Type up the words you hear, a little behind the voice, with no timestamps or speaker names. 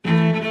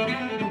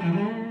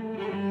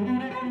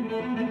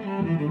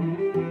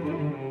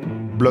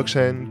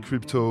Blockchain,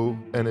 crypto,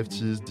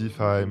 NFTs,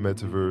 DeFi,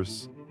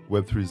 metaverse,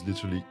 Web3 is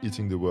literally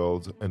eating the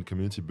world, and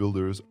community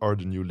builders are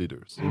the new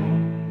leaders.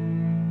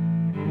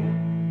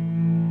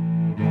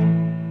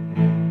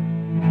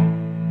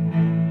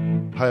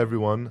 Hi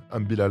everyone,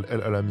 I'm Bilal El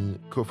Alami,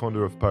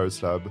 co-founder of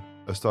Paris Lab,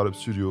 a startup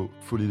studio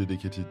fully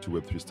dedicated to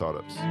Web3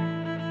 startups.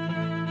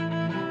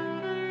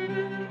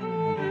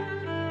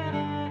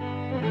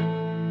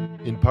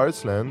 In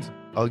Paris Land,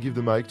 I'll give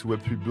the mic to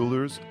Web3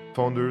 builders,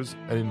 founders,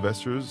 and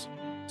investors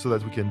so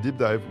that we can deep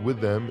dive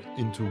with them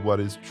into what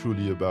is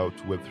truly about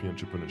Web3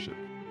 entrepreneurship.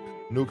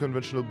 No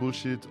conventional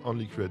bullshit,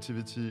 only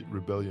creativity,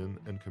 rebellion,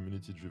 and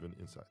community-driven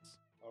insights.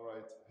 All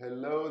right,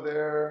 hello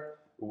there.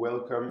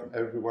 Welcome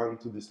everyone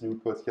to this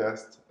new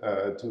podcast.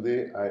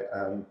 Today I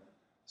am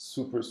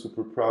super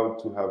proud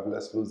to have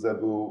Laszlo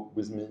Szabo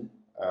with me.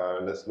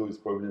 Laszlo is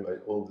probably my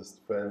oldest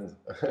friend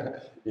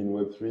in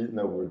Web3.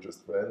 Now we're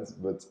just friends,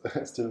 but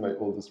still my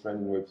oldest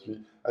friend in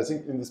Web3. I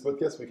think in this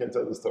podcast we can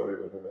tell the story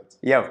when we met.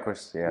 Yeah, of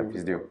course. Yeah,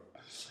 please do.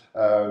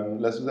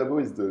 Laszlo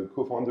Szabo is the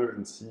co-founder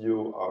and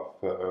CEO of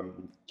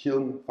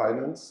Kiln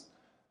Finance,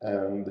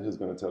 and he's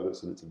going to tell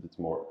us a little bit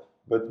more.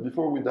 But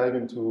before we dive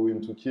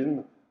into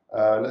Kiln,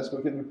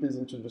 Laszlo, can you please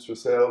introduce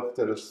yourself?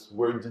 Tell us,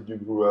 where did you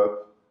grow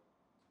up?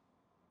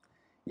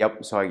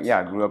 Yep. So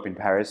I grew up in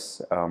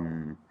Paris.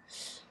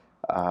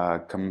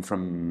 Coming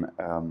from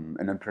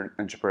an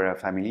entrepreneurial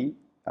family,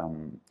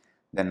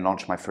 then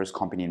launched my first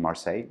company in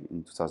Marseille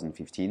in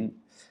 2015,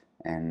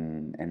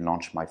 and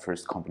launched my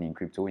first company in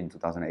crypto in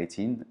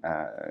 2018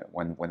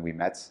 when we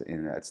met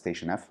at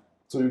Station F.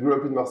 So you grew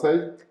up in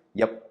Marseille?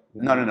 Yep.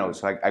 No.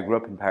 So I grew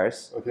up in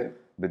Paris. Okay.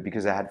 But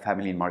because I had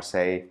family in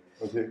Marseille,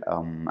 okay.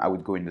 I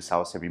would go in the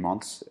south every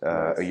month,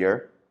 Nice. a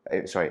year.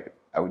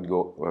 I would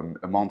go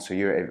a month a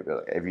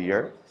year every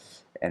year.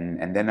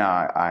 And then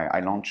I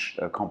launched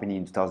a company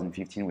in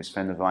 2015 with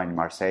friends of mine in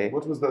Marseille.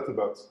 What was that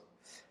about?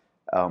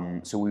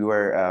 So we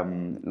were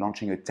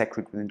launching a tech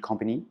recruitment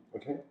company.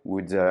 Okay.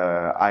 Would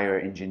hire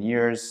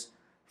engineers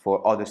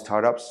for other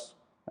startups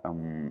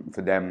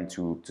for them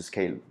to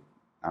scale.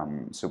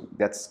 So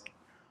that's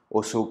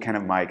also kind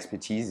of my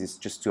expertise, is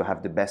just to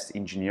have the best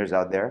engineers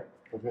out there.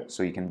 Okay.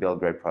 So you can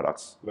build great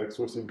products. Like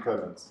sourcing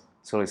talents.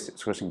 So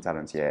sourcing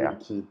talent, yeah. Really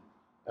key.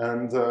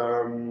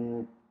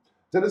 And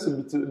tell us a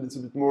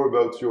little bit more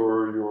about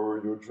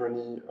your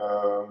journey.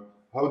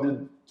 How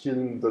did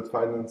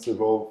Kiln.finance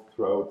evolve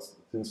throughout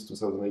since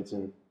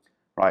 2018?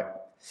 Right.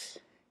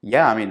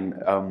 Yeah, I mean,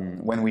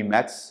 when we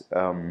met,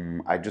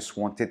 I just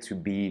wanted to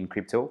be in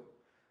crypto.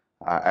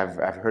 I've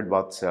heard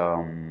about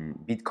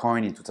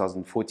Bitcoin in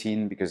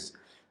 2014 because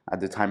at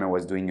the time I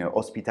was doing a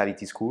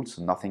hospitality school,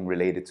 so nothing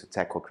related to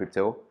tech or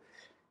crypto.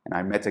 And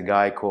I met a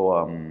guy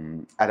called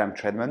Adam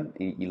Tredman.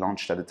 He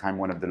launched at the time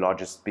one of the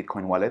largest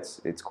Bitcoin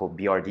wallets. It's called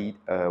BRD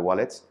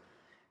wallet.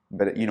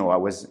 But I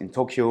was in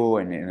Tokyo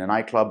and in a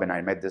nightclub, and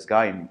I met this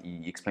guy, and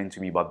he explained to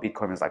me about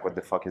Bitcoin. I was like, "What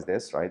the fuck is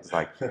this?" Right? It's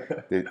like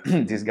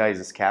this guy is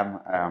a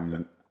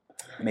scam.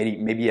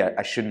 Maybe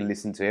I shouldn't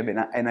listen to him,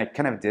 and I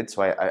kind of did.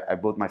 So I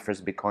bought my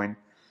first Bitcoin,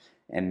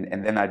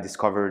 and then I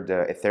discovered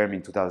Ethereum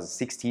in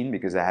 2016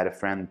 because I had a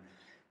friend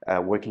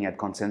working at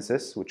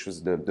Consensys, which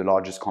was the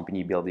largest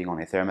company building on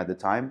Ethereum at the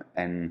time,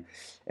 and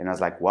I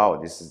was like, wow,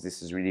 this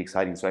is really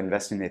exciting. So I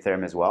invested in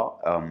Ethereum as well.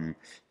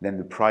 Then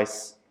the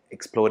price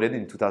exploded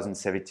in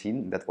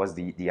 2017. That was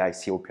the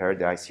ICO period,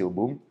 the ICO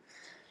boom,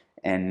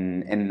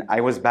 and I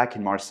was back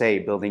in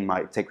Marseille building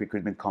my tech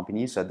recruitment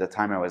company. So at the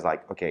time I was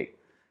like, okay,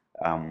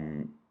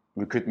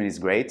 recruitment is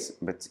great,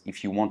 but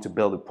if you want to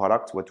build a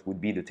product, what would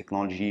be the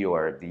technology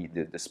or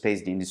the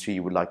space, the industry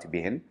you would like to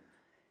be in?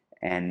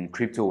 And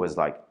crypto was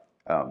like,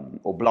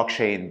 or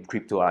blockchain,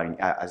 crypto,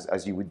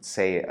 as you would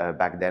say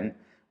back then,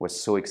 was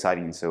so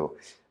exciting. So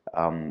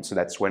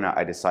that's when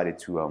I decided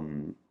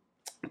to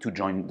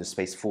join the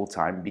space full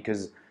time,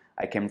 because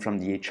I came from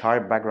the HR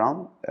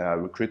background,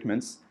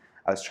 recruitments.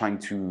 I was trying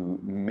to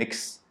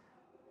mix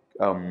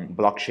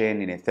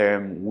blockchain and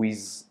Ethereum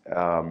with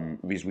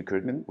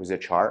recruitment, with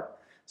HR.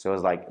 So I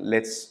was like,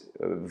 let's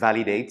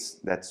validate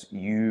that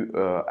you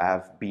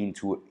have been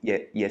to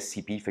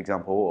ESCP, for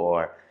example,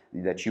 or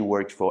that you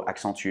worked for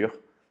Accenture.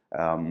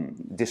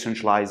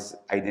 Decentralized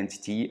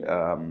identity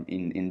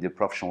in the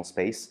professional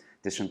space,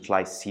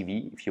 decentralized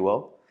CV, if you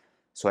will.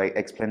 So I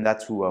explained that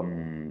to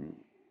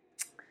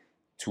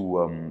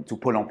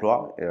Pôle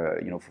Emploi,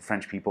 for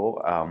French people,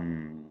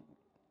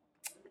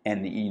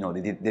 and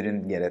they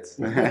didn't get it.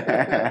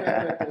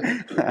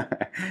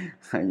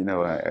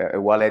 A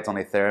wallet on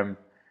Ethereum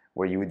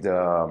where you would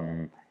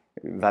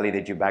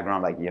validate your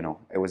background,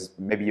 it was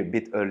maybe a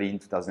bit early in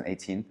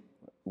 2018.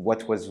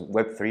 What was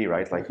Web3,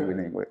 right? Like,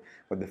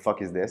 what the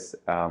fuck is this?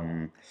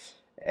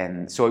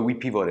 And so we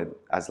pivoted,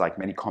 as like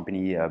many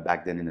company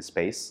back then in the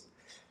space.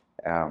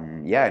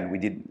 And we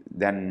did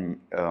then.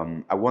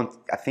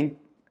 I think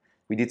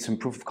we did some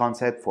proof of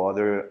concept for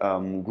other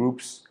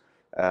groups,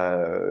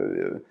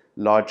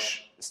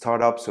 large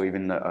startups, or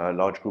even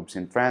large groups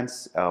in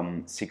France.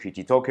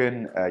 Security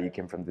token. You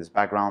came from this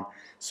background,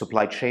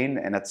 supply chain,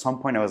 and at some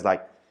point I was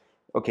like,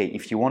 okay,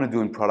 if you want to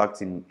do a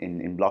product in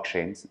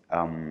blockchains,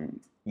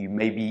 you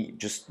maybe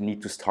just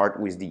need to start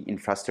with the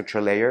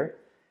infrastructure layer,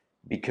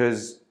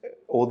 because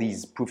all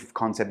these proof of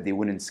concept, they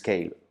wouldn't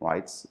scale,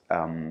 right?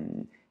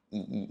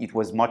 It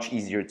was much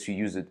easier to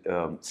use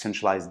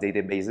centralized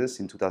databases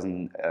in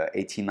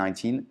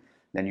 2018-19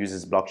 than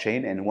uses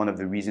blockchain, and one of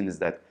the reasons is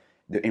that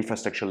the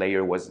infrastructure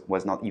layer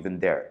was not even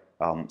there.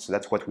 So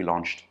that's what we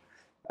launched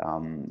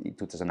in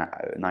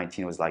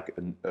 2019. Was like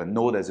a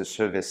node as a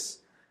service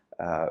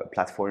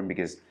platform,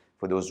 because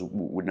for those who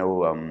would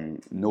know,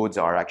 nodes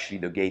are actually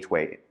the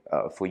gateway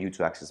for you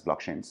to access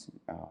blockchains.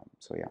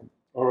 So yeah.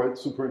 All right,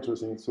 super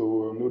interesting.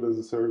 So node as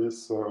a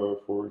service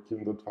for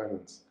Kiln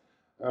Finance.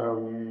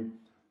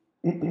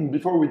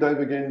 Before we dive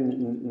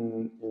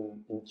again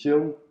in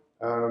Kiln,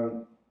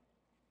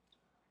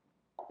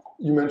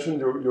 you mentioned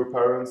your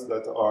parents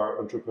that are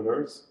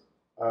entrepreneurs.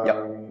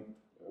 Yep.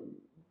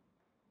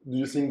 Do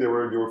you think they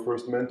were your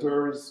first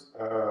mentors?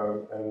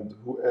 And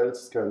who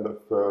else kind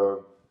of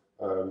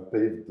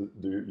paved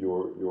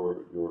your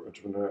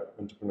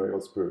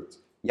entrepreneurial spirit?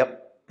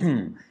 Yep.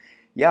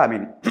 Yeah, I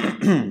mean,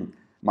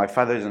 my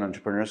father is an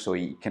entrepreneur, so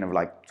he kind of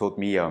like taught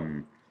me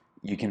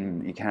you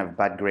can have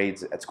bad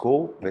grades at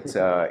school, but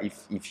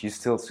if you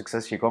still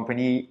success your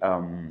company,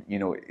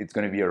 it's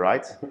going to be all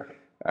right.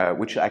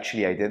 Which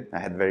actually I did. I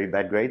had very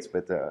bad grades,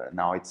 but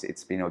now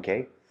it's been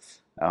okay.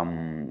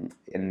 And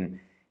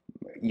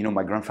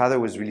my grandfather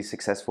was really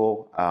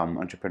successful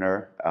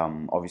entrepreneur.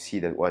 Obviously,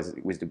 that was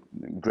with the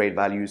great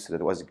values, so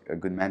that was a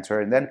good mentor.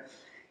 And then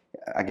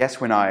I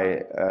guess when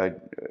I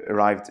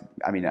arrived,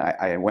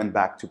 I went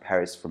back to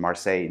Paris from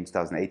Marseille in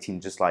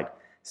 2018, just like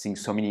seeing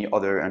so many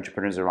other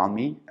entrepreneurs around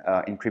me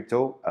in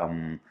crypto.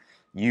 Antoine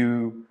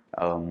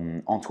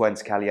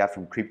Scalia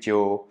from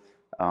Crypto,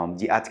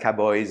 the Atka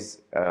boys,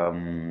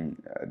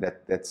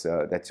 that's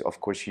of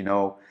course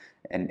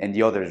and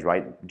the others,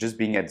 right? Just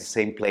being at the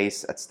same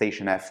place at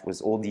Station F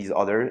with all these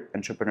other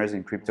entrepreneurs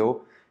in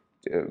crypto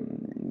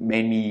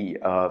made me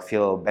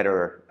feel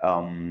better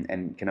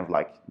and kind of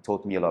like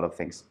taught me a lot of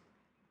things.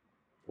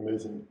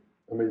 Amazing.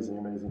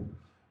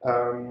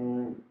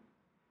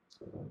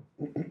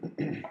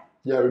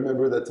 Yeah, I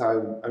remember that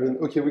time.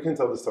 Okay, we can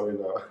tell the story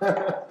now.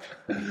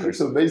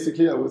 So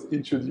basically, I was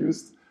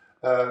introduced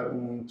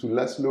to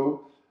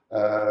Laszlo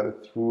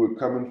through a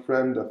common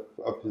friend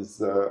of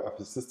his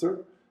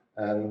sister,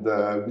 and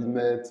we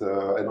met.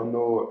 I don't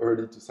know,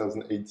 early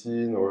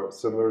 2018 or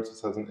summer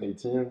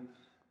 2018,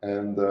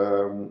 and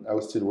I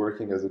was still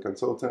working as a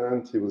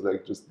consultant. He was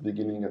like just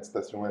beginning at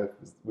Station F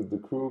with the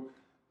crew,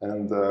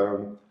 and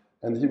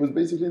he was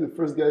basically the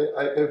first guy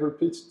I ever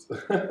pitched.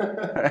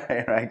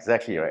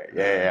 Exactly right.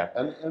 Yeah.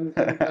 And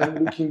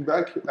looking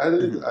back at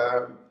it,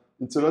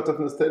 it's a lot of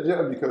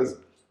nostalgia because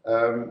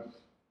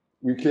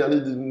we clearly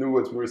didn't know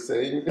what we were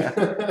saying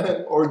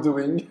or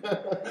doing.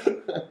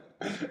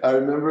 I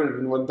remember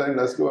even one time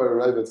Laszlo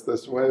arrived at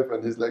Station F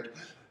and he's like,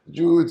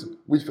 "Dude,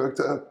 we fucked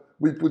up.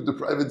 We put the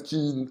private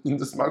key in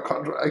the smart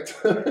contract."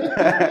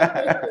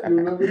 You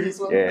remember this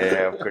one?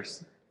 Yeah, of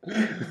course.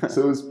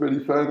 So it was pretty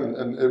fun,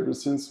 and ever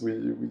since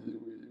we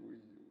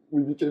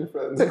became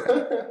friends.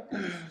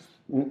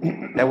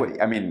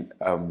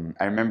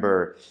 I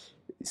remember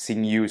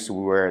seeing you. So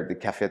we were at the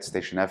cafe at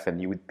Station F, and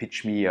you would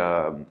pitch me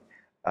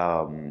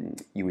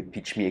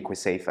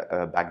EquiSafe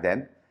back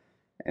then,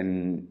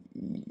 and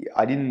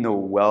I didn't know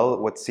well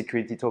what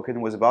security token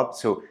was about.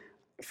 So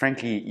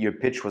frankly, your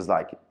pitch was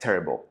like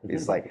terrible.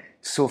 It's like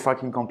so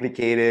fucking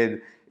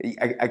complicated.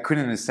 I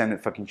couldn't understand the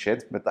fucking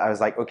shit. But I was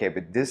like, okay,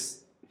 but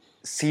this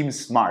seems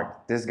smart.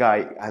 This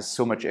guy has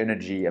so much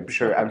energy. I'm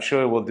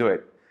sure we'll do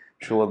it.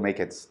 I'm sure we'll make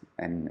it,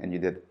 and you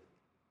did.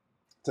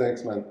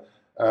 Thanks, man.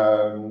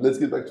 Let's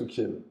get back to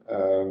Kiln.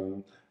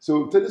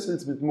 So tell us a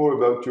little bit more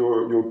about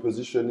your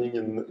positioning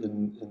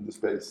in the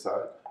space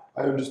side.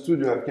 I understood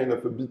you have kind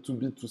of a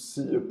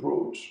B2B2C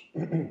approach.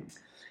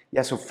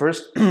 Yeah, so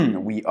first,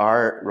 we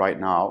are right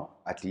now,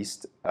 at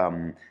least,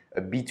 a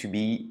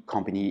B2B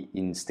company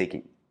in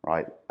staking,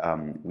 right?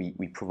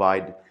 We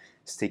provide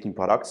staking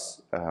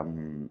products,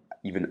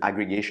 even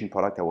aggregation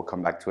product, I will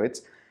come back to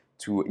it,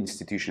 to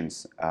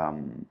institutions.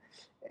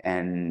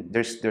 And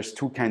there's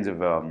two kinds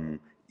of,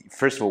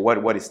 first of all,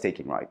 what is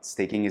staking, right?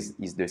 Staking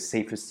is the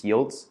safest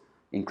yields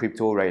in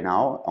crypto right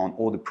now on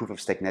all the proof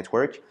of stake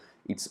network.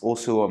 It's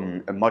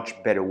also a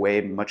much better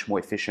way, much more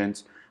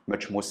efficient,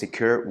 much more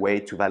secure way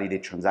to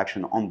validate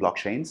transaction on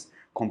blockchains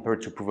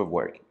compared to proof of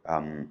work.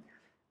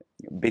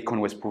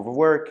 Bitcoin was proof of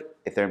work,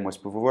 Ethereum was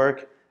proof of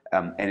work,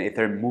 and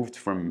Ethereum moved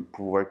from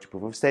proof of work to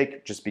proof of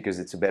stake just because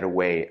it's a better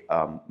way,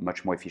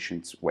 much more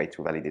efficient way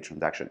to validate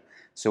transaction.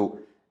 So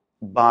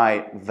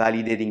by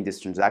validating this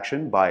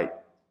transaction, by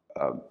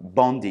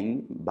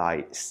bonding,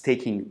 by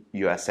staking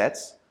your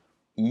assets,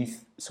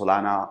 ETH,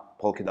 Solana,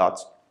 Polkadot,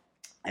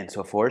 and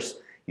so forth,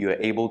 you are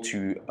able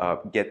to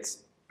get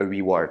a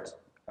reward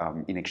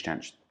in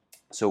exchange.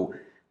 So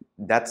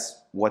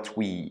that's what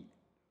we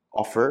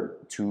offer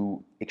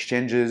to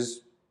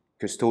exchanges,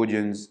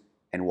 custodians,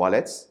 and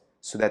wallets,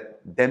 so that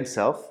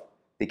themselves,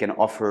 they can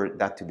offer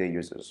that to their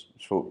users.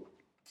 So,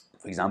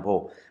 for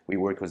example, we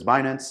work with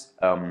Binance.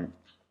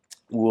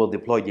 We will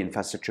deploy the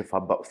infrastructure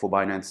for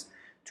Binance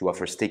to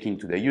offer staking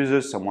to the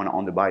users. Someone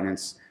on the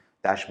Binance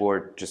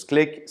dashboard just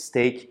click,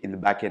 stake. In the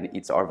backend,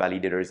 it's our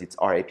validators, it's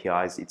our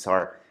APIs, it's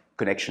our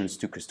connections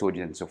to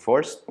custodians and so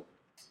forth.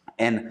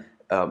 And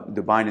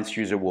the Binance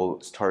user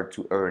will start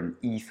to earn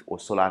ETH or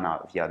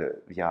Solana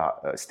via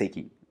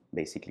staking,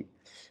 basically.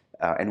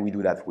 And we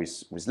do that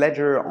with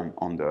Ledger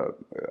on the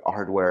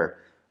hardware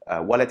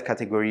wallet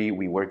category.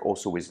 We work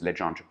also with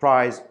Ledger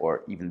Enterprise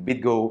or even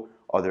BitGo,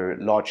 other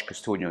large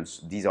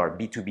custodians. These are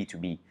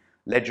B2B2B.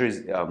 Ledger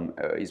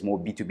is more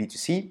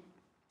B2B2C.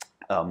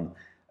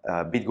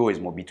 BitGo is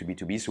more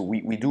B2B2B. So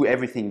we do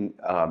everything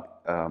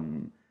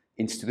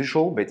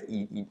institutional, but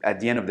at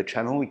the end of the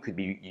channel, it could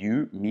be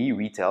you, me,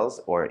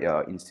 retails, or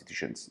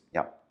institutions.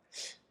 Yeah.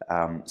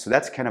 So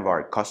that's kind of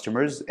our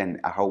customers and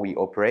how we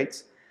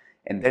operate.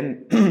 And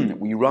then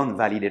we run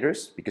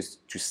validators, because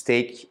to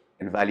stake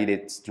and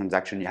validate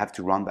transaction, you have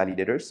to run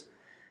validators.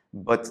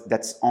 But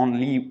that's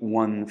only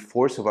one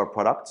fourth of our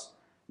product.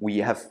 We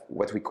have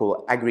what we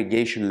call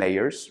aggregation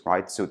layers,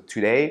 right? So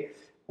today,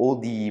 all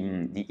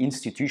the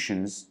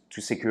institutions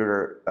to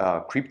secure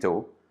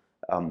crypto,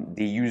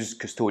 they use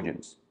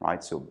custodians,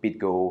 right? So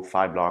BitGo,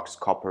 Fireblocks,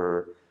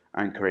 Copper,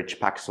 Anchorage,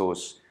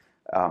 Paxos,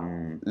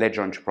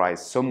 Ledger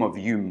Enterprise. Some of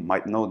you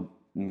might not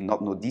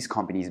know these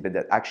companies, but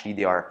that actually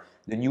they are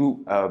the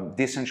new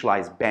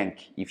decentralized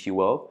bank, if you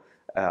will,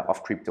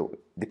 of crypto,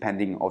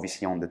 depending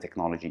obviously on the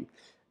technology.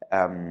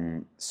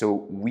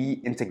 So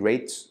we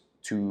integrate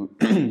to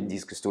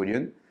these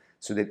custodians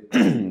so that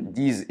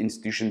these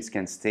institutions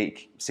can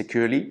stake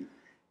securely,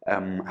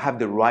 have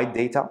the right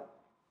data.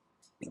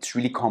 It's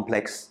really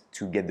complex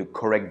to get the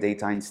correct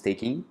data in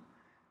staking.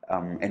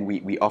 And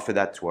we offer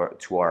that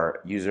to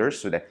our users.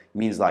 So that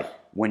means like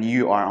when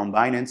you are on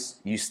Binance,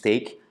 you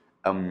stake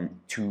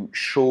to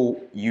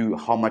show you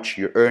how much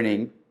you're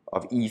earning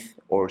of ETH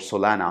or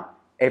Solana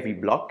every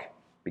block,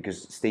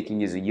 because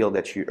staking is a yield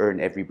that you earn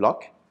every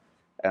block.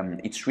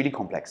 It's really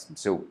complex.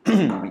 So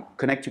we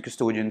connect to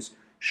custodians,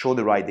 show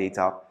the right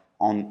data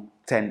on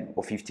 10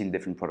 or 15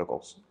 different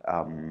protocols.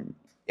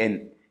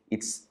 And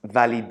it's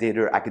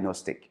validator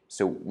agnostic.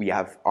 So we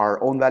have our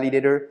own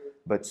validator,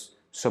 but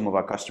some of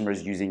our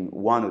customers using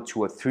one or two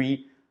or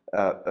three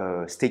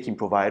staking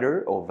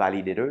provider or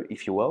validator,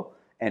 if you will.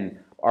 And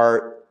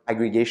our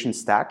aggregation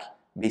stack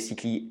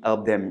basically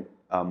help them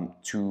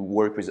to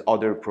work with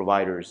other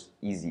providers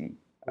easily.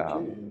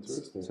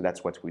 Interesting. So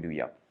that's what we do,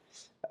 yeah.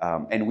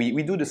 And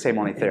we do the same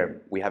on Ethereum.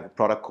 We have a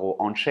product called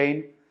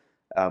On-Chain.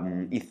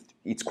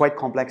 It's quite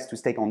complex to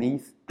stake on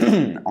ETH,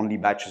 only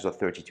batches of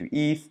 32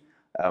 ETH,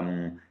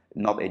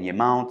 not any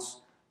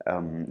amounts.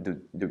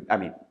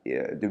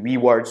 The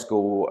rewards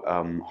go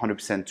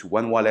 100% to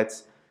one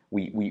wallet.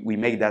 We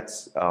make that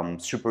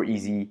super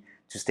easy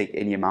to stake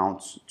any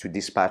amount, to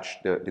dispatch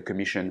the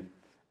commission,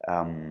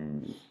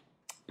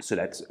 so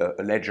that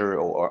a ledger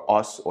or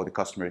us or the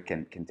customer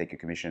can take a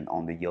commission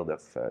on the yield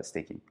of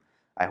staking.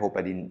 I hope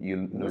I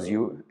didn't lose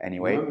you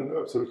anyway.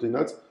 No, absolutely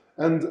not.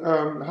 And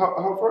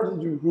how far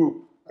did you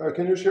group?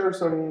 Can you share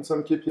some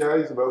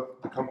KPIs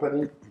about the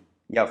company?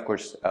 Yeah, of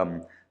course.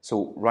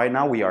 So right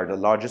now we are the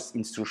largest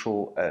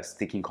institutional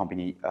staking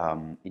company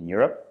in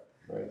Europe.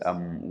 Nice.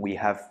 We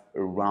have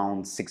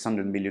around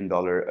 $600 million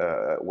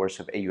worth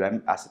of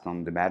AUM, asset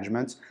under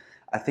management.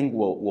 I think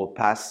we'll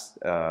pass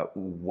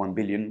 1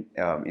 billion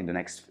in the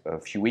next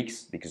few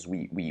weeks, because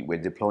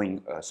we're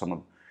deploying some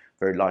of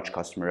very large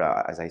customer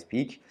as I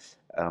speak.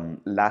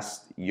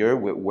 Last year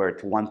we were at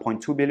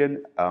 1.2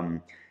 billion,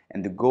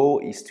 and the goal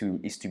is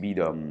to be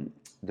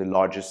the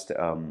largest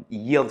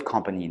yield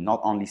company, not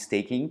only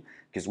staking,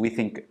 because we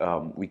think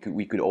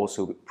we could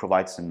also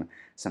provide some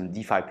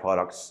DeFi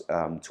products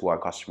to our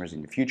customers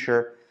in the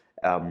future,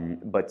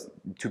 but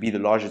to be the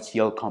largest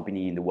yield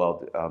company in the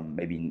world,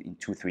 maybe in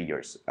 2-3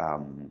 years.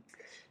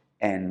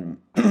 And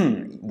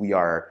we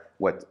are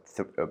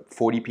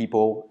 40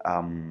 people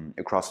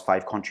across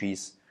 5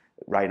 countries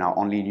right now.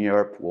 Only in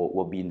Europe.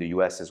 We'll be in the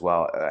US as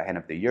well end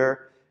of the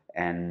year.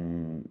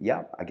 And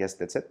yeah, I guess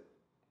that's it.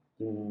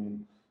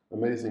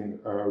 Amazing,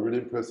 really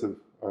impressive.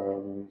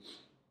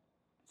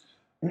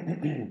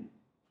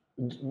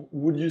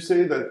 Would you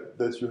say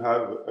that you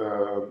have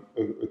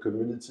a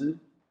community?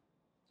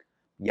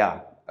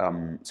 Yeah.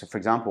 So for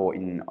example,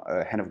 in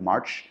end of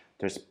March,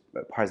 there's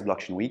Paris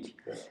Blockchain Week,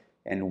 Yeah.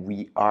 and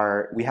we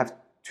have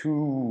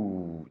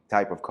 2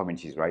 type of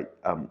communities, right?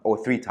 Or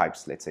 3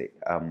 types, let's say,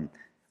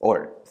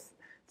 or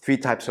 3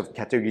 types of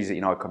categories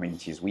in our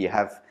communities. We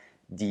have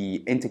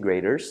the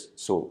integrators,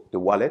 so the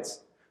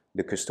wallets,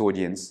 the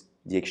custodians,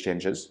 the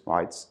exchanges,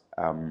 right?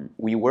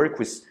 We work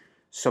with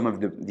some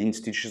of the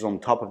institutions on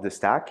top of the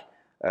stack,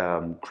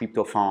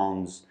 crypto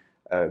funds,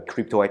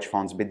 crypto hedge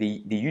funds, but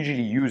they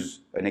usually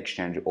use an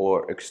exchange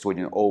or a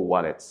custodian or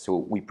wallet. So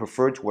we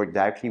prefer to work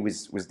directly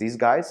with these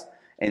guys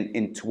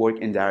and to work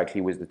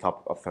indirectly with the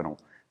top of funnel.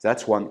 So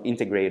that's one,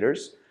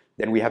 integrators.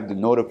 Then we have the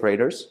node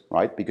operators,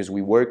 right? Because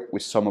we work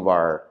with some of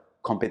our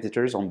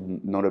competitors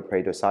on the node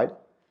operator side.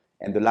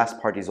 And the last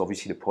part is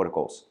obviously the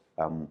protocols.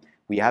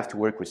 we have to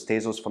work with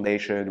Tezos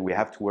Foundation, we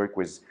have to work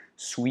with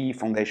Sui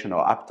Foundation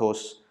or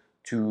Aptos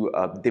to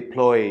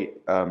deploy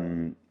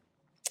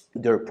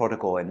their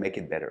protocol and make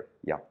it better.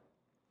 Yeah.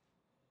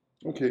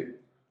 Okay.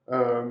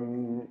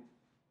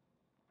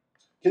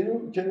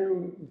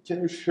 Can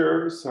you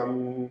share some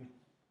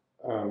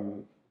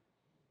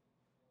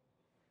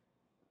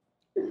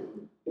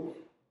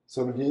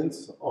hints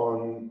on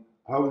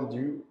how did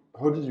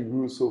you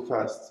grow so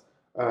fast?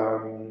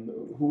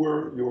 Who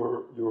were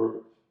your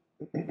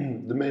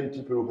the main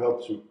people who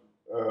helped you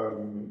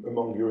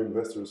among your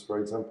investors, for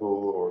example,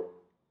 or?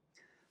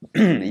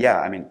 Yeah,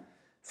 I mean,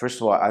 first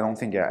of all, I don't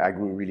think I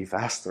grew really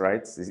fast,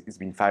 right? It's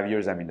been 5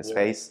 years I'm in the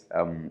space.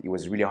 It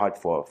was really hard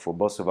for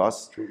both of us.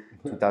 True.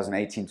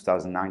 2018,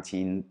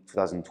 2019,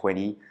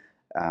 2020.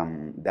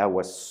 That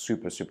was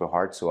super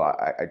hard. So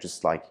I just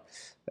like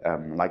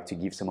to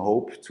give some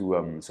hope to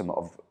some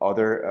of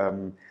other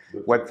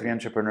Web3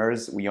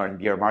 entrepreneurs. We are in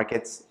bear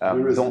markets.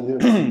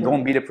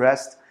 Don't be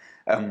depressed.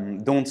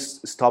 Don't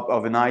stop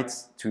overnight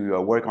to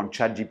work on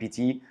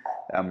ChatGPT.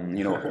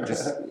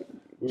 Just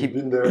We've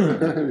been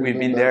there. We've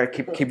been there.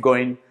 Keep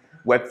going.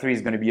 Web3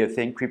 is going to be a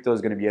thing. Crypto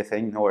is going to be a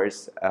thing. No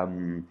worries.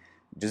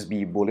 Just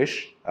be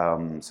bullish.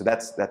 So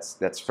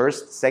that's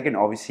first. Second,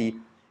 obviously,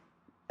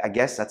 I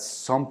guess at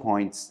some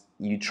point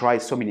you try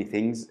so many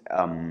things.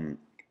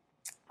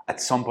 At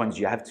some point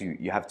you have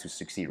to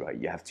succeed, right?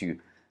 You have to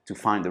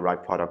find the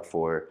right product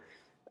for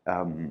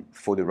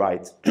the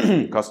right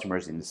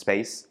customers in the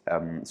space.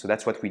 So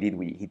that's what we did.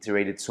 We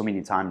iterated so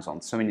many times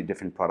on so many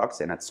different products,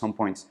 and at some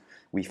point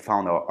we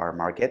found our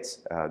market,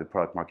 the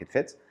product market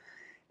fit,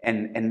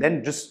 and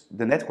then just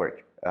the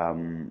network.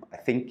 I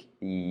think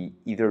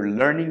either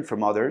learning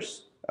from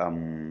others,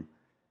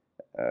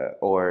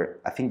 or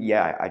I think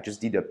I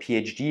just did a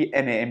PhD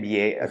and an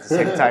MBA at the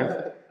same time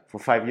for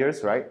 5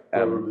 years, right?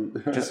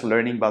 Just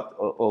learning about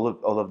all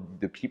of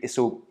the people.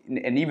 So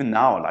and even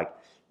now, like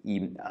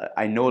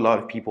I know a lot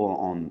of people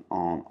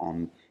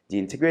on the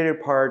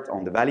integrated part,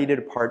 on the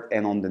validated part,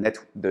 and on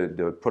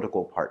the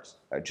protocol part.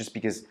 Just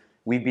because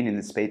we've been in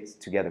the space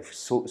together for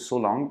so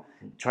long,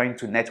 trying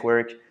to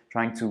network,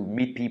 trying to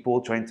meet people,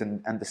 trying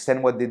to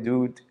understand what they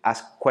do,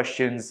 ask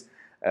questions.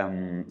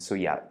 So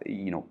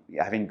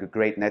having a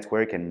great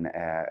network and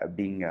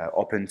being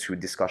open to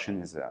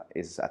discussion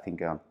is I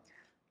think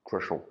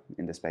crucial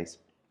in the space.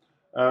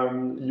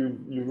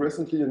 You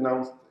recently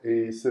announced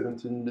a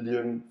 17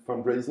 million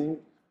fundraising.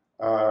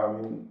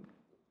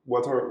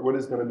 What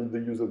is going to be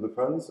the use of the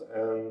funds,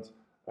 and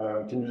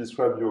can you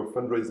describe your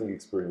fundraising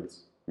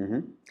experience?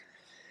 Mm-hmm.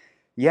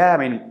 Yeah, I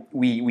mean,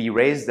 we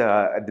raised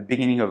at the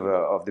beginning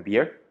of the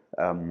year.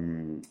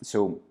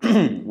 So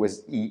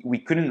we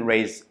couldn't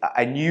raise.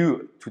 I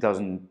knew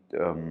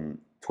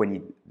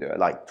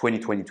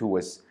 2022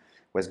 was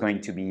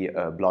going to be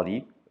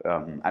bloody.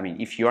 I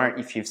mean, if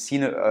you've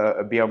seen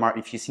a bear market,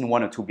 if you've seen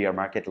one or two bear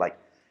market, like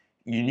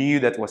you knew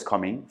that was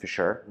coming for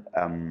sure.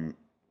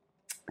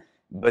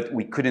 But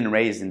we couldn't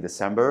raise in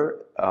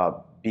December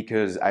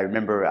because I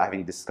remember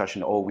having a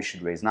discussion. Oh, we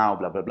should raise now,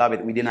 blah blah blah.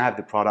 But we didn't have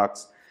the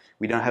products.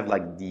 We don't have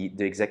like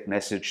the exact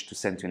message to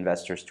send to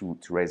investors to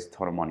raise a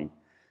ton of money,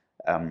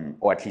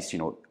 or at least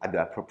at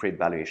the appropriate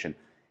valuation.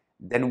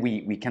 Then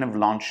we kind of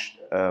launched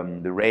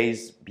the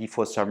raise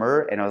before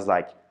summer, and I was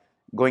like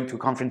going to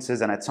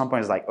conferences, and at some point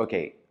I was like,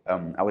 okay,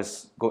 I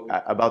was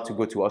about to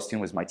go to Austin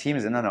with my team. I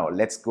said, no,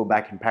 let's go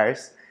back in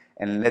Paris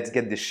and let's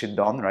get this shit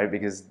done, right?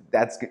 Because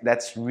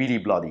that's really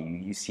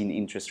bloody. You've seen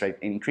interest rate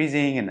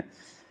increasing, and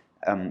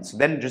so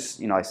then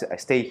just I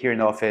stay here in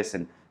the office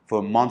and. For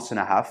a month and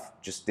a half,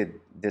 just did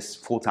this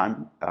full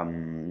time,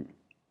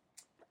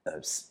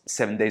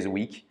 7 days a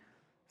week,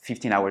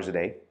 15 hours a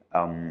day,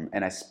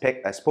 and I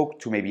spoke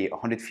to maybe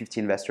 150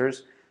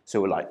 investors.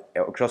 So like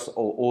across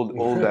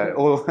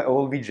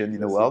all regions in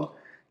the world,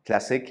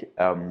 classic,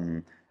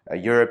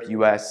 Europe,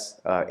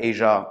 US,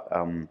 Asia,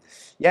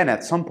 and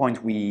at some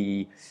point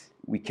we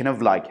kind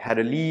of like had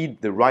a lead,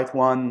 the right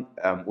one.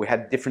 We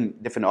had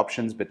different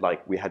options, but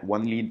like we had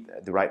one lead,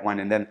 the right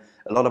one, and then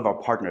a lot of our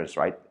partners,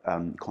 right?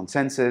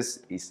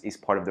 Consensys is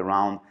part of the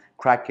round.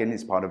 Kraken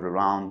is part of the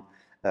round.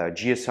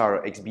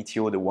 GSR,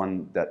 XBTO, the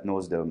one that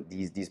knows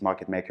these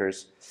market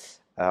makers.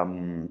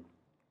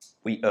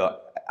 We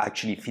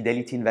actually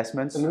Fidelity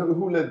Investments. And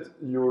who led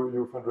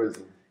your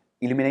fundraising?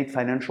 Illuminate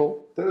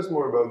Financial. Tell us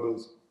more about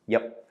those.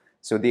 Yep.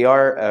 So they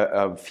are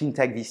a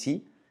fintech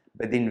VC,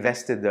 but they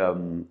invested. I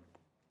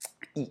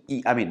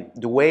mean,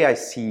 the way I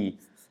see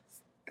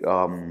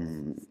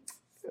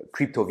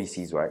crypto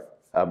VCs, right?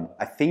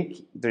 I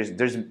think there's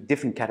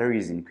different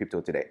categories in crypto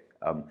today.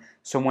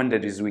 Someone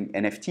that is doing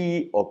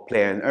NFT or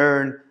play and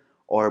earn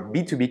or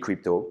B2B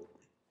crypto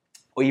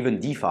or even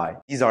DeFi.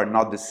 These are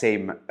not the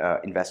same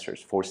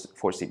investors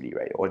forcibly,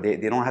 right? Or they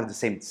don't have the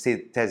same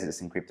thesis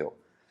in crypto.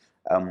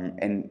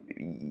 And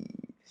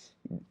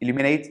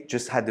Illuminate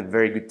just had a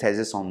very good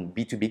thesis on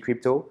B2B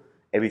crypto,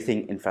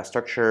 everything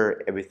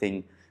infrastructure,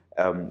 everything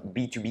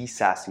B2B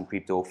SaaS in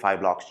crypto,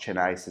 5blocks,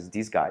 Chainalysis,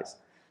 these guys.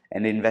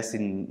 And they invest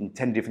in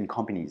 10 different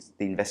companies.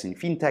 They invest in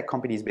fintech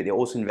companies, but they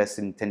also invest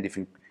in 10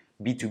 different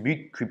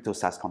B2B crypto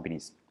SaaS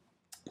companies.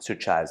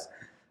 such as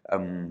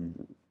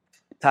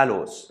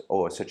Talos,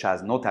 or such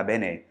as Nota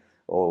Bene,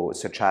 or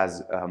such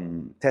as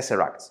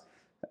Tesseract.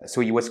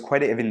 So it was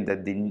quite evident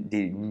that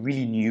they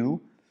really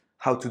knew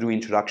how to do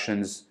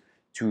introductions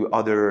to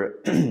other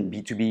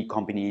B2B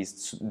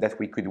companies that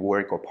we could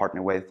work or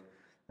partner with,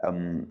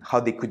 how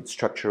they could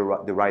structure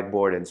the right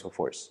board and so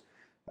forth.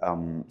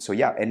 So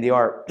yeah, and they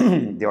are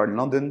they are in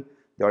London,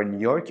 they are in New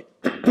York,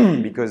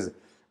 because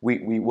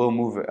we will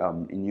move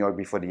in New York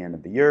before the end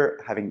of the year,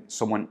 having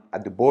someone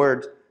at the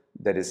board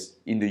that is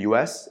in the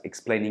US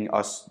explaining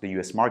us the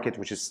US market,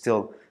 which is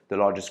still the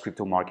largest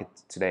crypto market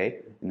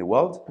today in the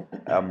world,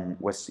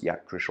 was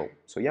crucial.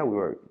 So yeah, we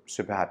were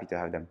super happy to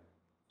have them.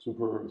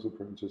 Super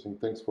interesting.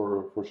 Thanks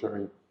for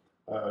sharing.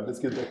 Let's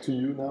get back to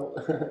you now.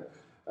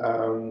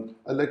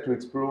 I'd like to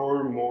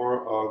explore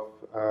more of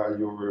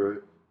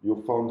your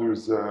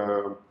founder's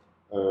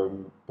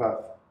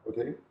path.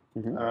 Okay.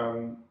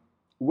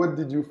 What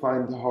did you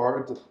find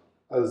hard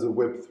as a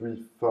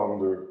Web3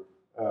 founder?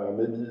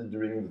 Maybe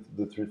during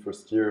the 3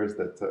 first years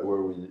that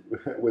where we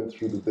went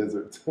through the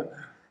desert.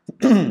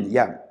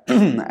 Yeah,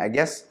 I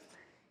guess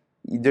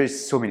there's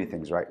so many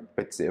things, right?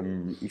 But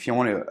if you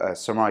want to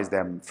summarize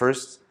them,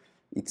 first,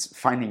 it's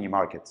finding a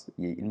market.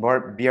 In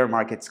bear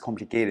markets,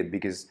 complicated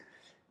because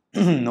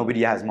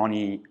nobody has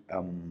money. A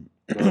lot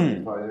of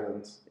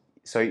defiance.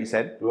 Sorry, you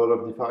said? A lot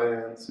of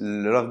defiance. A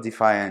lot of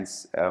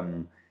defiance.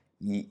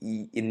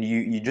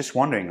 You're just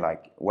wondering,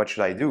 like, what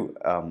should I do?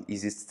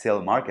 Is it still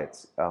a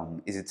market?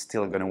 Is it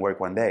still going to work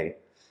one day?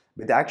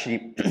 But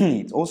actually,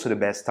 it's also the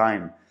best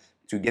time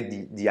to get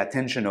the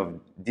attention of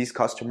these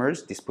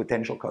customers, these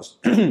potential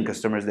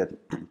customers that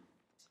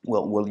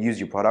will use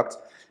your product,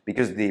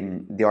 because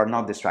they are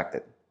not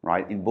distracted,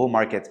 right? In bull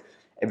market,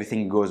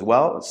 everything goes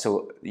well,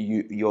 so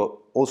you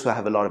also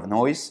have a lot of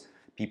noise.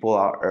 People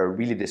are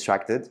really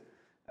distracted.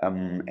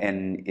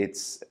 And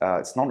it's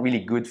not really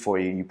good for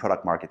your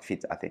product market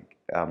fit, I think.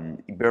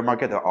 Bear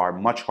market are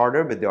much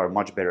harder, but they are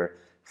much better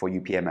for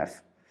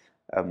UPMF.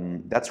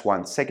 That's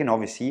one. Second,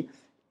 obviously,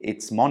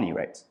 it's money,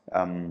 right?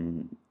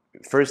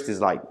 First is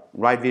like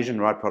right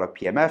vision, right product,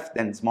 PMF.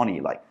 Then it's money.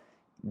 Like,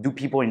 do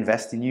people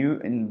invest in you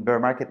in bear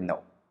market?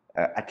 No.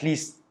 At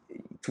least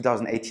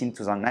 2018,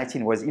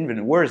 2019 was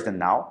even worse than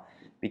now,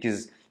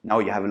 because now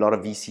you have a lot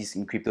of VCs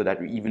in crypto that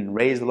even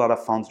raised a lot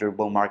of funds during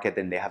bull market,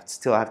 and they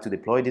still have to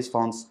deploy these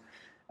funds.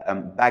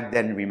 Back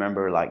then,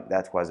 remember, like,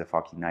 that was a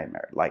fucking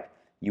nightmare. Like,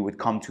 you would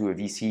come to a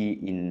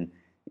VC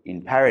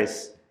in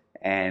Paris,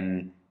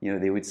 and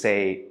they would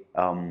say,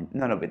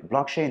 no, but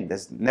blockchain,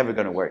 that's never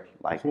going to work.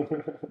 Like,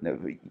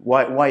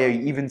 why are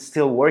you even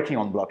still working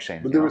on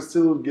blockchain? But they were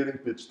still getting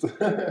pitched,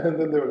 and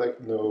then they were like,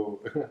 no.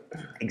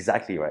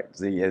 Exactly right.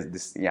 So yes,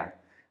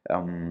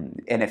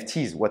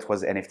 NFTs. What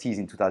was NFTs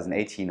in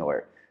 2018?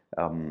 Or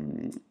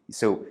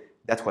so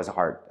that was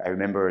hard. I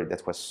remember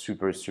that was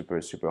super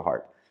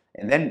hard.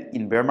 And then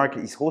in bear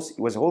market, it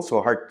was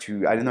also hard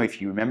to, I don't know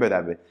if you remember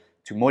that, but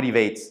to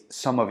motivate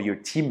some of your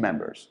team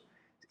members.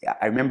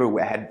 I remember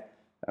we had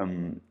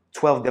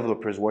 12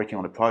 developers working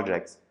on a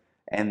project,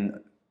 and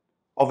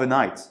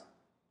overnight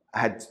I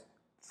had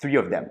 3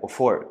 of them or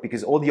 4,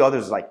 because all the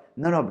others like,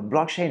 no,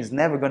 blockchain is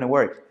never going to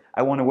work.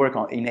 I want to work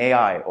in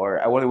AI,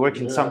 or I want to work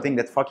in something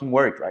that fucking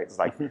worked, right? It's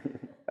like,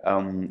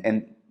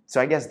 and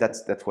so I guess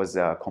that was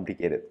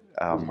complicated.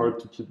 It's hard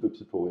to keep the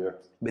people, yeah.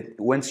 But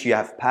once you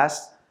have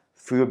passed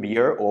through a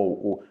beer,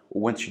 or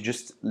once you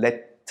just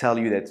tell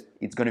you that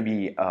it's going to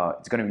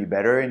be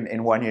better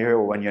in 1 year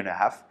or 1 year and a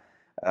half,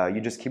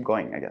 you just keep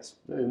going, I guess.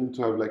 Yeah, you need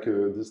to have like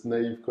this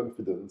naive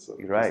confidence.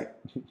 You're right.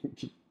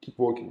 Keep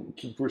working,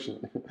 keep pushing.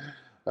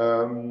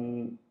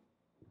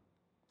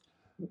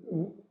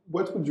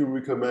 What would you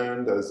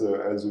recommend as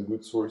a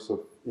good source of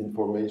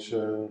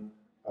information,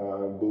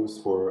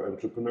 both for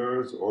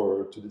entrepreneurs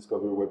or to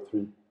discover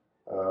Web3?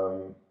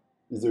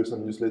 Is there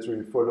some newsletter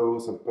you follow,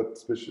 some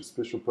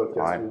special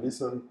podcast you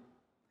listen?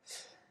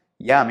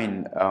 Yeah, I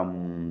mean,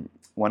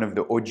 one of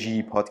the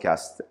OG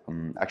podcasts,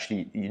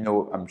 actually,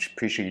 I'm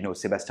pretty sure you know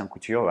Sébastien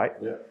Couture, right?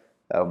 Yeah.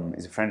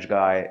 He's a French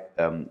guy.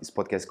 His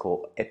podcast is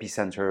called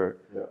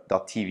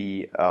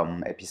Epicenter.tv,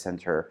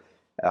 Epicenter.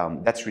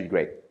 That's really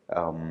great.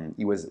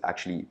 He was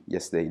actually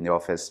yesterday in the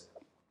office,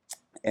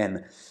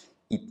 and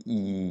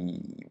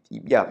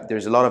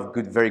there's a lot of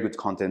very good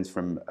content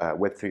from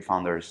Web3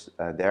 founders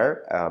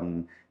there.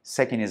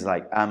 Second is,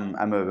 like, I'm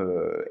a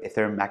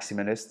Ethereum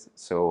maximalist,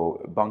 so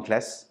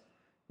Bankless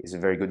is a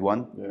very good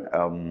one.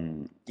 Yeah.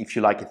 If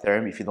you like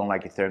Ethereum, if you don't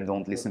like Ethereum,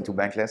 don't listen to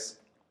Bankless.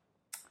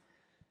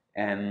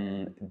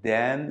 And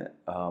then,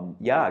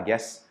 I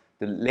guess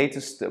the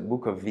latest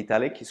book of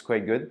Vitalik is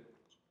quite good.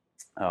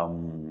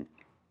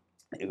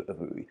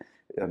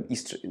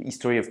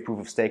 History of Proof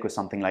of Stake or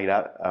something like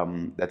that.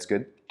 That's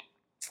good.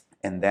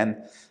 And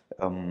then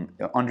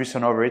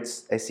Andreessen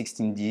Horowitz,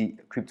 S16D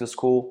Crypto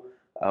School,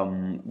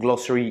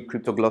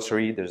 Crypto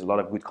Glossary. There's a lot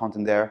of good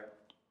content there.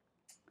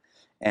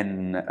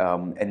 And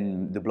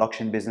the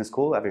Blockchain Business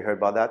School. Have you heard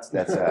about that?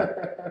 That's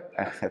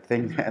a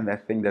thing, and I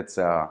think that's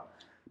the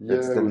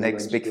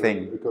next big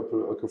thing. A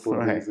couple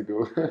of days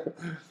ago.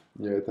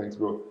 Yeah, thanks,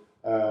 bro.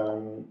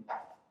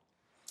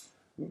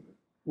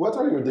 What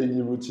are your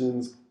daily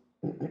routines?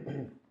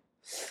 Do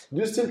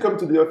you still come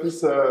to the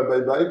office by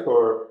bike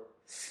or?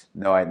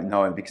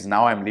 No, because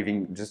now I'm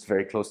living just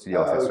very close to the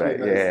office, Okay, right?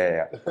 nice.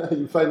 Yeah.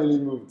 You finally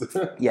moved.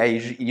 Yeah,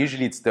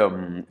 usually it's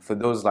the for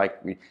those like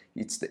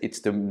it's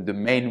the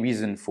main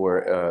reason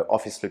for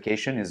office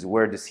location is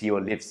where the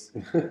CEO lives.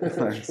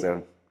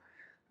 So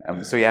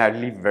so yeah, I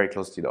live very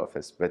close to the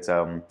office, but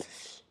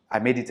I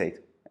meditate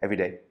every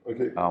day.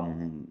 Okay.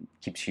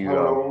 Keeps you.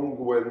 How long?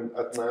 When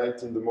at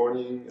night, in the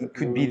morning, It at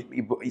could be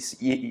noon?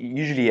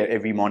 usually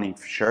every morning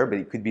for sure, but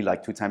it could be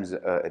like two times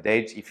a day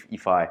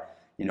if I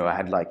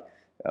had like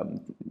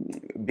um,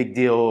 big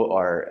deal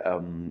or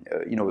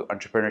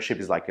entrepreneurship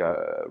is like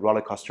a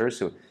roller coaster.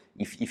 So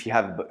if you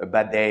have a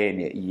bad day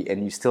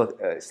and you still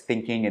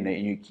thinking and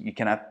you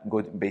cannot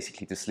go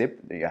basically to sleep,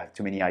 you have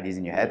too many ideas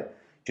in your head.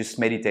 Just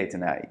meditate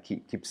and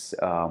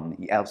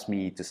it helps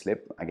me to sleep,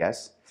 I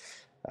guess.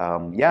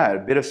 Yeah, a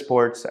bit of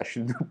sports. I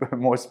should do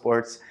more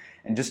sports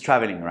and just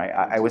traveling,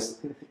 right?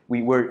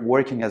 We were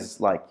working as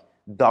like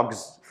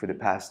dogs for the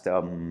past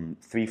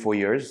 3-4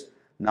 years.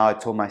 Now I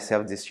told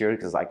myself this year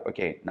because like,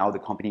 okay, now the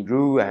company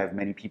grew. I have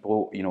many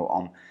people,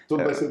 on.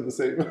 Told myself the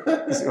same.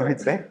 What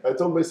did say? I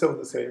told myself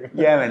the same.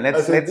 Yeah, man.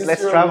 I said this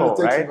Let's year I'm travel,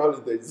 gonna take some right?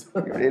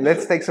 holidays.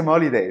 Let's take some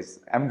holidays.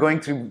 I'm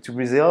going to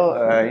Brazil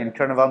in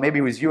Carnival,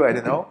 maybe with you. I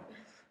don't know,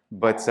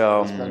 but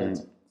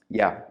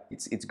yeah,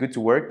 it's good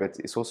to work, but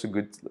it's also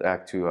good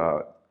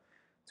to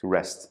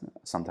rest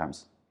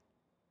sometimes.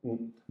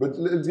 But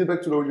let's get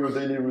back to your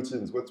daily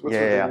routines. What's your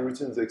daily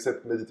routines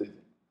except meditating?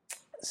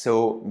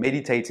 So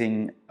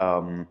meditating,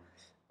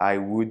 I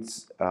would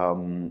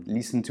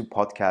listen to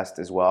podcasts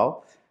as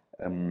well.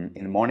 In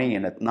the morning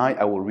and at night,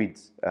 I will read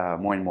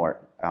more and more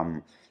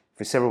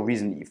for several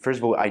reasons. First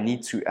of all, I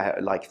need to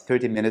like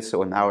 30 minutes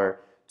or an hour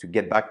to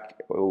get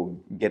back or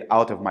get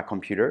out of my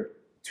computer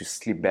to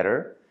sleep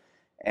better,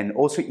 and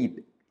also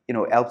it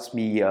helps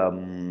me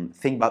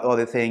think about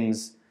other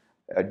things,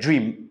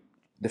 dream.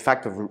 The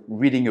fact of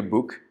reading a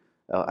book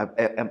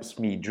helps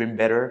me dream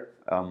better.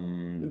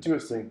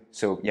 Interesting.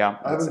 So yeah,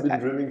 I haven't been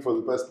dreaming for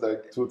the past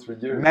like 2 or 3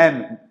 years.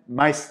 man,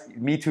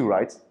 me too,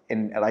 right?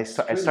 And I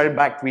started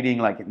back reading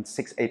like in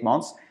 6-8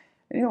 months,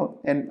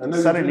 and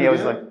suddenly I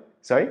was like,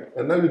 sorry.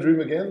 And now you dream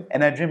again.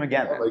 And I dream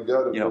again. Oh my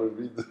god, I'm gonna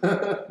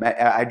read.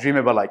 I dream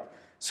about like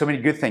so many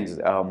good things.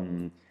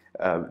 The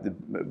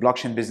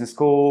blockchain business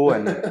school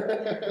and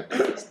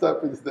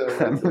Stop it there.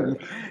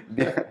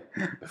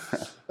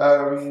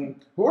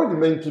 Who are the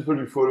main people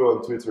you follow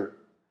on Twitter?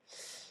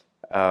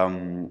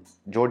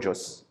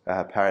 Georgios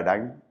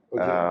Paradigm.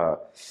 Okay.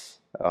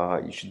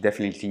 You should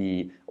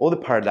definitely all the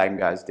Paradigm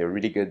guys. They're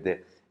really good.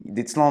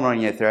 It's not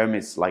only Ethereum.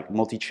 It's like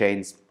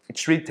multi-chains.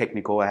 It's really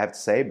technical, I have to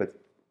say, but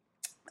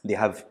they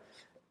have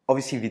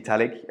obviously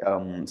Vitalik.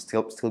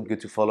 Still good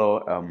to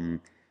follow.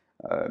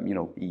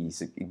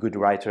 He's a good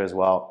writer as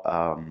well.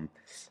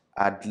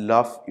 I'd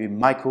love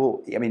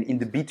Michael. I mean, in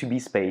the B2B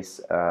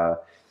space,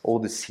 all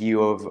the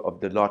CEO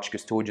of the large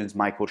custodians,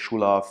 Michael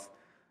Shulov,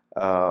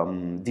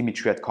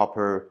 Dimitri at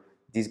Copper,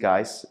 these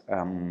guys.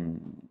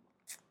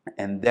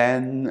 And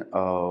then,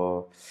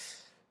 who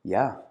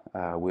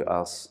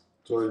else?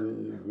 Sorry.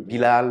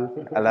 Bilal,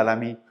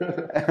 Alalami.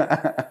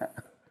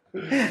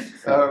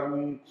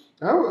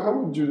 How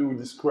would you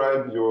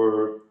describe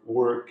your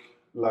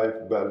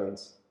work-life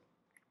balance?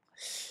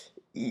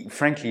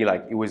 Frankly,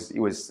 like it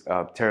was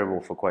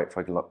terrible for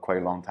quite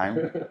a long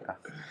time.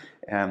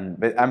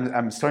 But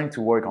I'm starting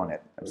to work on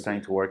it.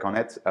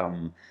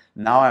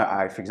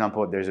 Now, for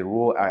example, there's a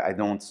rule I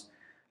don't.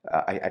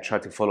 I try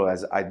to follow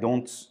as I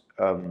don't.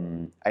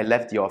 I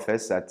left the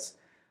office at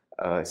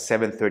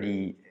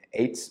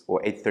 7:38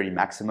 or 8:30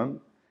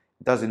 maximum.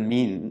 Doesn't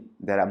mean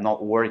that I'm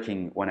not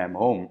working when I'm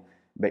home,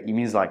 but it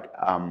means like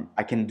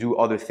I can do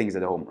other things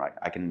at home, right?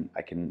 I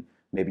can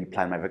maybe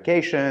plan my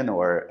vacation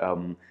or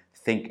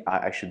think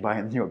I should buy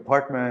a new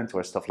apartment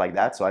or stuff like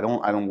that. So I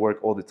don't work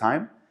all the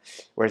time.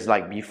 Whereas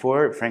like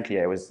before, frankly,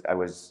 I was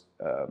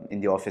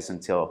in the office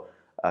until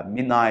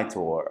midnight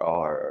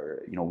or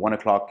 1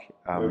 o'clock.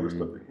 Never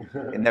stopping.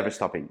 Never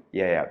stopping.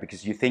 Yeah.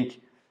 Because you think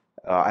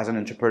as an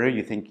entrepreneur,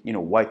 you think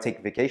why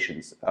take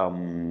vacations?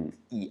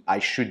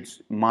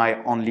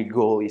 My only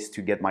goal is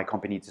to get my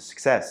company to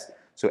success.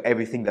 So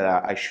everything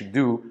that I should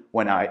do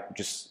when I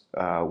just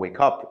wake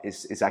up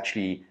is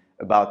actually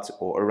about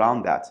or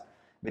around that.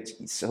 But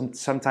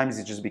sometimes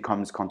it just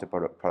becomes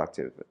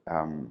counterproductive.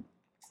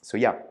 So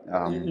yeah.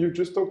 You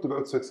just talked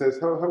about success.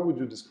 How would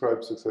you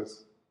describe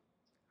success?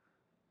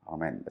 Oh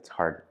man, that's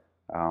hard.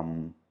 I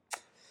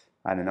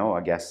don't know.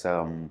 I guess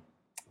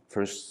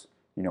first,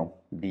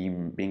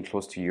 being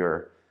close to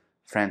your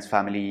friends,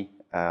 family,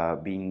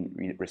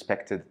 being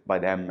respected by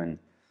them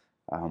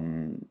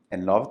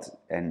and loved,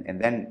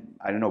 and then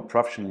I don't know,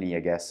 professionally,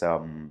 I guess.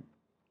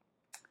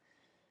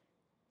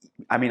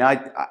 I mean,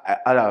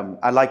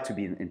 I like to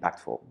be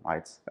impactful,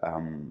 right?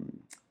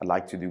 I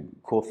like to do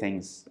cool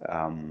things,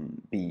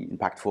 be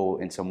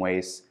impactful in some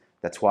ways.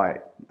 That's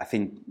why I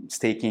think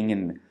staking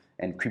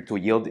and crypto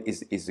yield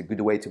is a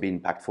good way to be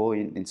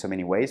impactful in so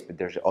many ways. But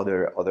there's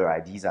other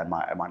ideas I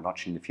might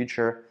launch in the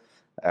future.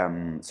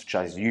 such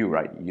as you,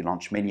 right? You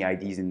launch many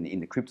ideas in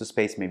the crypto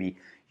space. Maybe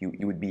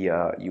you would be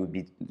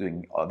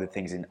doing other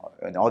things in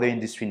other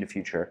industry in the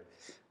future.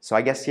 So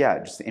I guess, yeah,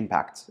 just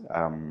impact.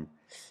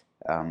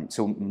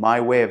 So my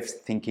way of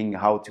thinking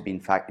how to be in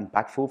fact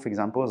impactful, for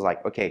example, is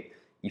like, okay,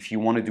 if you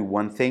want to do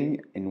one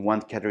thing in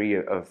one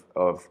category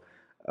of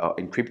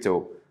in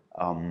crypto,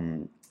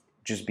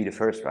 just be the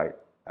first, right?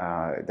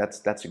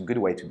 That's a good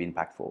way to be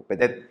impactful. But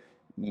then,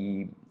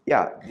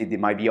 yeah, there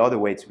might be other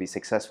ways to be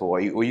successful, or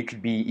you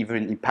could be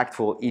even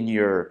impactful in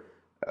your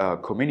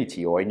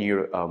community or in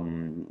your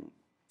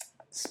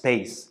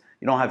space.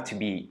 You don't have to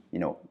be,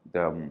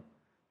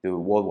 the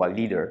worldwide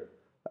leader,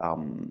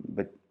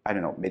 but I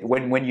don't know.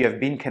 When you have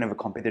been kind of a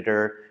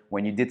competitor,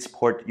 when you did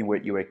sport, you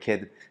were a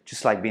kid,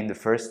 just like being the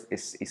first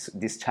is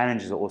this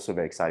challenge is also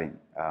very exciting.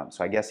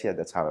 So I guess, yeah,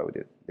 that's how I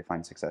would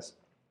define success.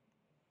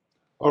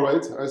 All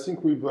right, I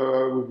think we've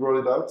brought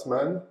it out,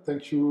 man.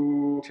 Thank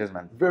you Cheers,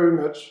 man. very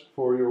much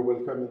for your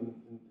welcome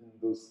in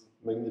those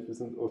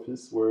magnificent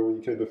office where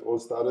we kind of all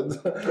started.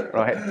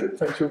 Right.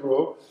 Thank you,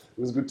 bro.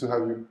 It was good to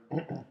have you.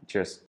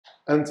 Cheers.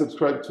 And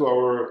subscribe to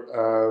our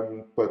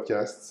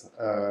podcasts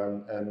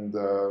and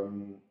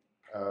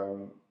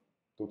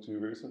talk to you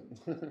very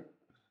soon.